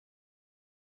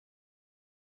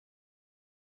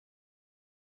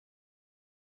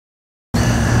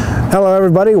Hello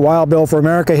everybody, Wild Bill for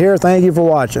America here. Thank you for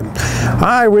watching.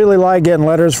 I really like getting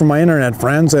letters from my internet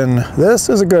friends, and this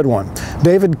is a good one.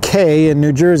 David K. in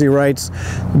New Jersey writes,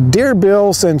 "Dear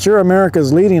Bill, since you're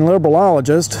America's leading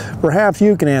liberalologist, perhaps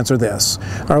you can answer this.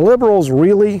 Are liberals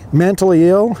really mentally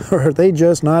ill, or are they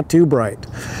just not too bright?"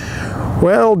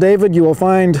 Well, David, you will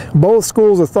find both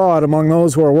schools of thought among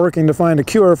those who are working to find a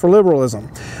cure for liberalism.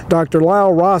 Dr.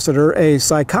 Lyle Rossiter, a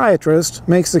psychiatrist,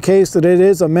 makes the case that it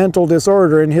is a mental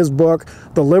disorder in his book,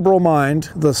 The Liberal Mind,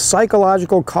 The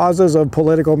Psychological Causes of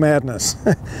Political Madness.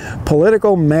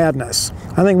 Political madness.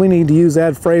 I think we need to use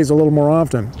that phrase a little more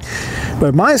often.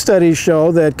 But my studies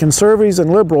show that conservatives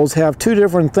and liberals have two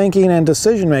different thinking and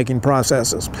decision-making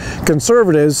processes.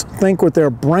 Conservatives think with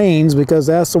their brains because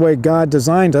that's the way God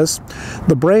designed us.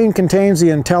 The brain contains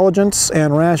the intelligence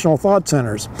and rational thought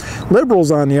centers. Liberals,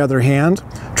 on the other hand,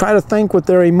 try to think with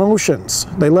their emotions.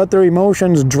 They let their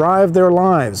emotions drive their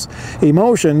lives.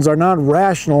 Emotions are not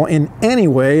rational in any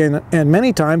way and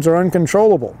many times are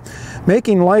uncontrollable.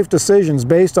 Making life decisions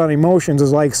based on emotions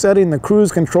is like setting the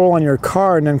cruise control on your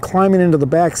car and then climbing into the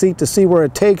back seat to see where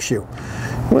it takes you,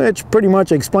 which pretty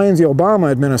much explains the Obama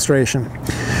administration.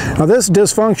 Now, this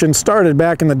dysfunction started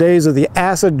back in the days of the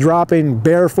acid-dropping,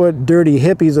 barefoot, dirty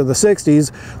hippies of the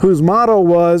 60s, whose motto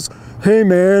was, "Hey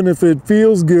man, if it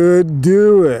feels good,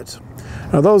 do it."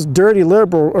 Now, those dirty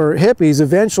liberal or hippies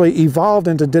eventually evolved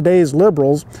into today's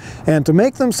liberals, and to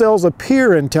make themselves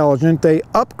appear intelligent, they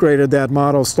upgraded that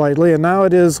motto slightly, and now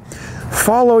it is,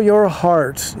 "Follow your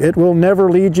heart. It will never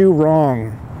lead you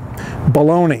wrong."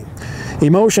 Baloney.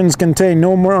 Emotions contain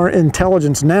no more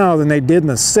intelligence now than they did in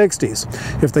the 60s.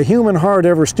 If the human heart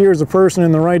ever steers a person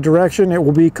in the right direction, it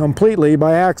will be completely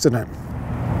by accident.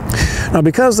 Now,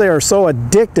 because they are so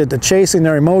addicted to chasing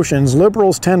their emotions,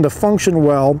 liberals tend to function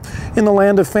well in the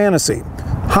land of fantasy.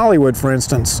 Hollywood, for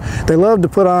instance. They love to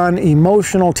put on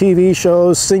emotional TV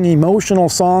shows, sing emotional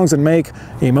songs, and make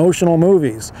emotional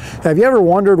movies. Have you ever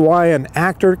wondered why an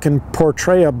actor can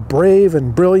portray a brave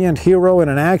and brilliant hero in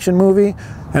an action movie,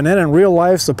 and then in real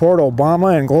life support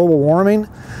Obama and global warming?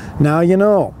 Now you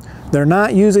know. They're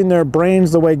not using their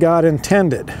brains the way God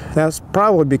intended. That's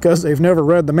probably because they've never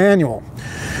read the manual.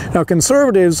 Now,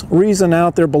 conservatives reason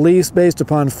out their beliefs based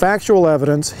upon factual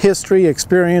evidence, history,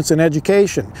 experience, and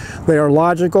education. They are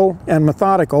logical and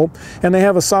methodical, and they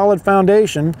have a solid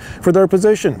foundation for their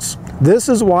positions. This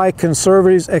is why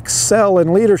conservatives excel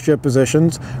in leadership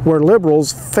positions where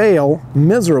liberals fail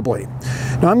miserably.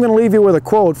 Now, I'm going to leave you with a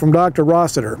quote from Dr.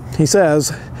 Rossiter. He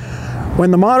says,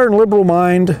 "When the modern liberal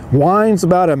mind whines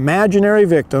about imaginary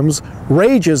victims,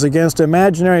 rages against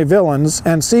imaginary villains,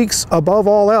 and seeks above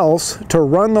all else to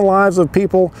run the lives of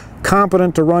people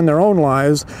competent to run their own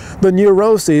lives, the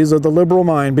neuroses of the liberal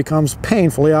mind becomes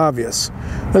painfully obvious."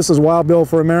 This is Wild Bill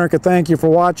for America. Thank you for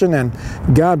watching, and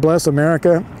God bless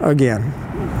America again.